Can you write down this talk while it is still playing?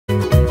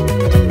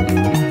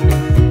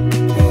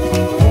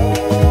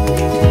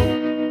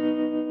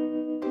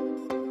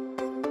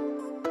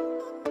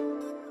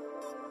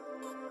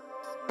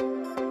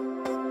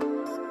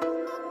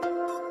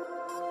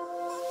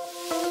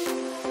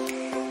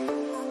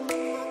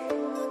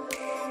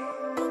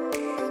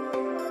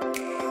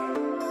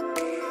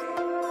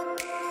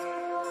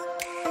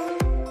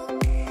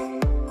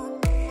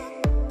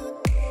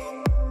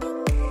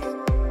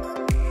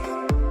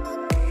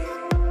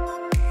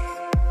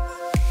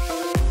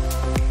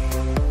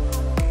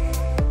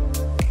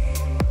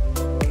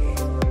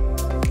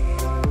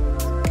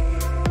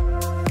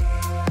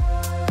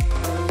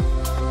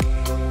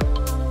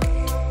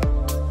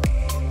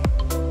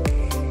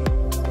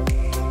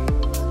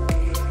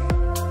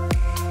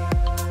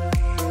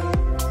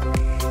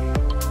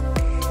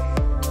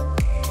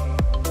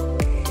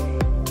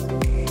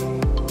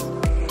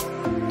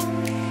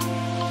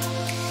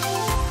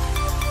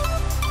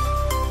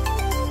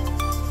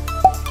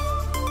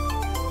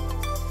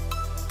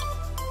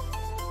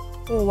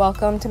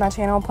Welcome to my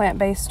channel,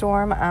 Plant-Based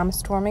Storm. I'm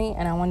Stormy,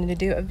 and I wanted to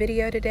do a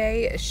video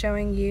today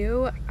showing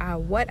you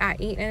what I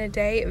eat in a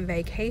day,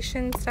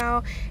 vacation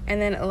style,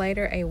 and then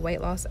later a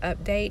weight loss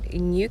update.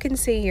 And you can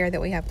see here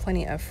that we have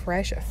plenty of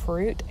fresh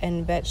fruit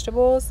and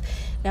vegetables.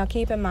 Now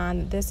keep in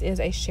mind, this is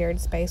a shared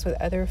space with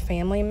other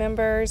family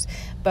members,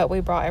 but we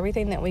brought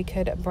everything that we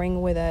could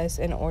bring with us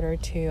in order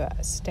to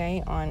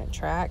stay on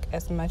track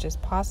as much as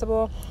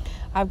possible.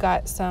 I've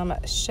got some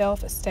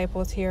shelf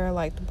staples here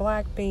like the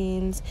black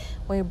beans.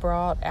 We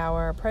brought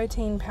our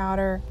protein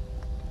powder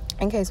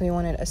in case we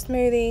wanted a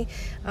smoothie,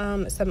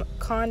 some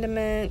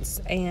condiments,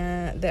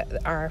 and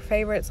our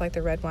favorites like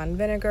the red wine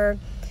vinegar.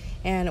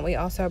 And we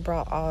also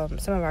brought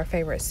some of our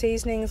favorite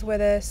seasonings with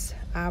us.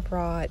 I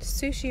brought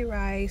sushi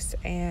rice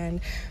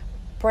and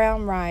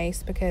brown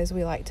rice because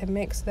we like to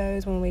mix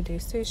those when we do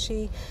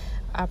sushi.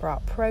 I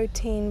brought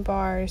protein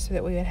bars so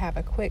that we would have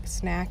a quick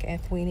snack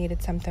if we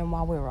needed something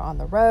while we were on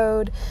the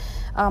road.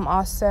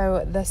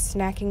 Also, the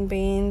snacking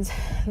beans,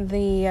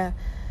 the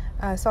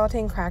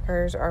saltine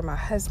crackers are my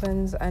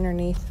husband's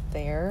underneath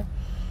there.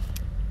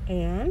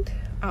 And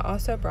I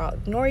also brought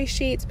nori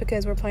sheets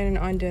because we're planning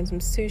on doing some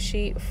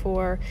sushi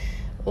for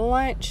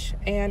lunch,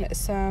 and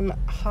some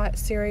hot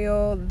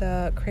cereal,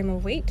 the cream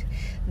of wheat.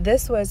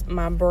 This was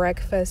my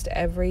breakfast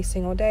every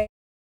single day.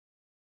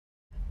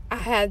 I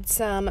had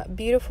some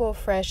beautiful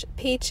fresh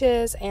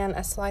peaches and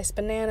a sliced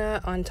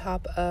banana on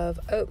top of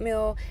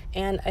oatmeal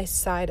and a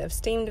side of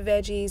steamed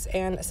veggies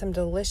and some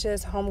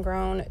delicious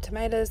homegrown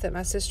tomatoes that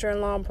my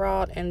sister-in-law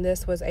brought, and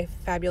this was a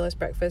fabulous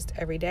breakfast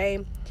every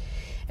day.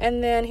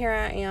 And then here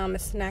I am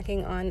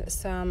snacking on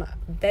some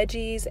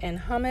veggies and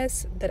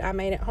hummus that I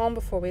made at home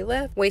before we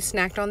left. We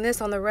snacked on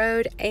this on the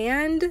road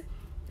and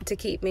to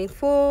keep me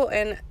full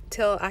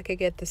until I could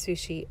get the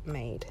sushi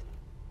made.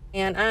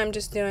 And I'm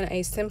just doing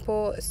a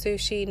simple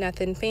sushi,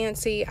 nothing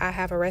fancy. I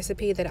have a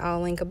recipe that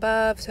I'll link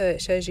above so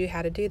it shows you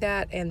how to do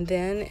that. And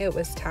then it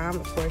was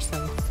time for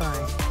some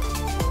fun.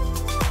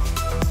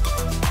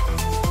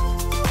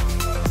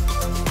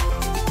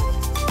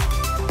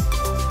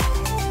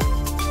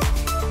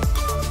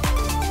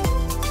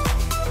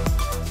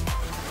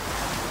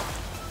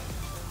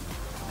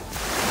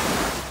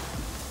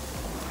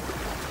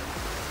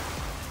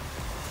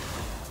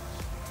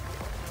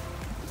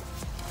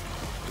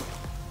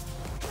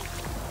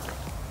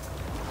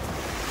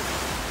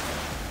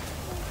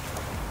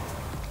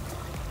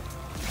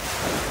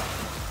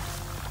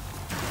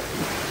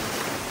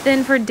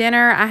 Then for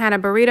dinner, I had a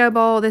burrito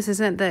bowl. This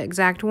isn't the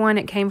exact one.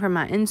 It came from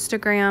my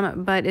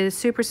Instagram, but it is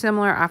super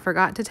similar. I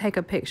forgot to take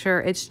a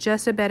picture. It's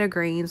just a bed of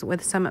greens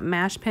with some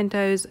mashed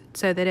pintos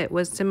so that it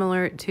was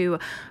similar to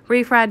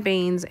refried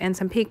beans and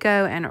some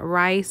pico and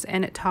rice,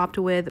 and it topped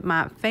with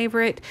my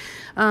favorite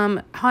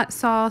hot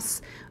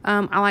sauce.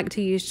 I like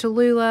to use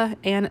Cholula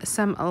and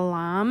some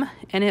lime,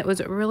 and it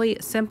was really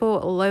simple,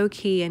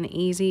 low-key, and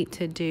easy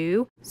to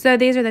do. So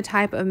these are the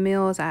type of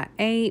meals I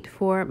ate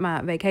for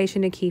my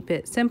vacation to keep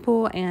it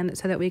simple and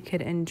so that we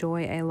could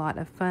enjoy a lot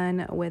of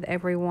fun with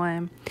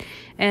everyone.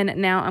 And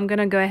now I'm going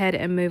to go ahead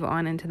and move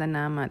on into the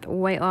 9-month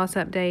weight loss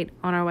update.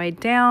 On our way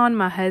down,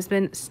 my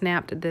husband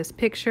snapped this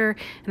picture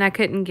and I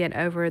couldn't get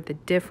over the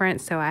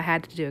difference, so I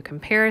had to do a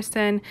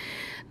comparison.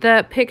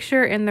 The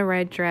picture in the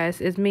red dress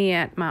is me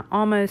at my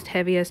almost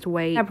heaviest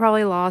weight. I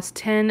probably lost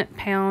 10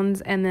 pounds,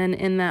 and then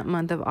in that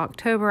month of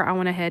October, I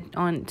went ahead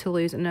on to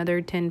lose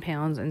another 10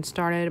 pounds and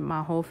started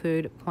my whole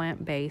food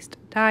plant-based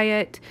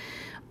diet.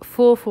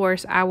 Full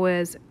force. I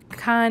was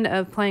kind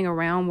of playing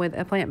around with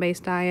a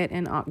plant-based diet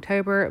in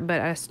October,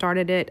 but I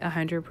started it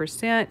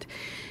 100%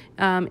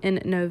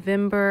 in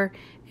November.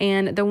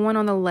 And the one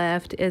on the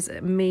left is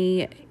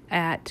me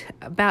at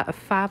about a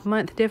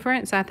 5-month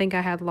difference. I think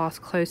I had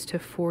lost close to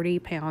 40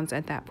 pounds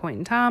at that point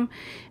in time,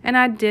 and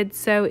I did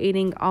so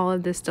eating all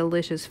of this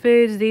delicious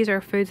foods. These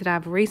are foods that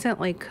I've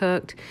recently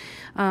cooked.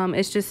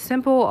 It's just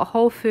simple,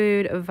 whole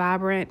food,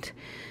 vibrant,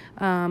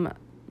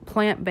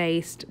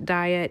 plant-based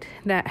diet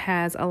that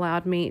has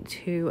allowed me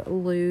to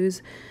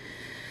lose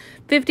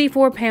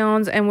 54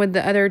 pounds, and with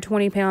the other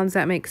 20 pounds,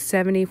 that makes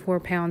 74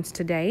 pounds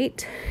to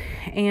date.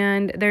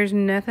 And there's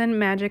nothing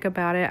magic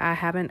about it. I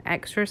haven't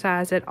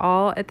exercised at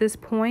all at this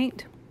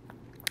point.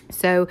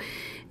 So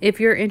if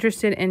you're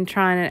interested in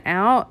trying it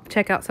out,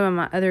 check out some of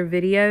my other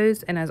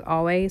videos. And as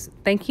always,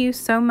 thank you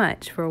so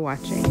much for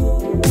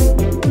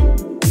watching.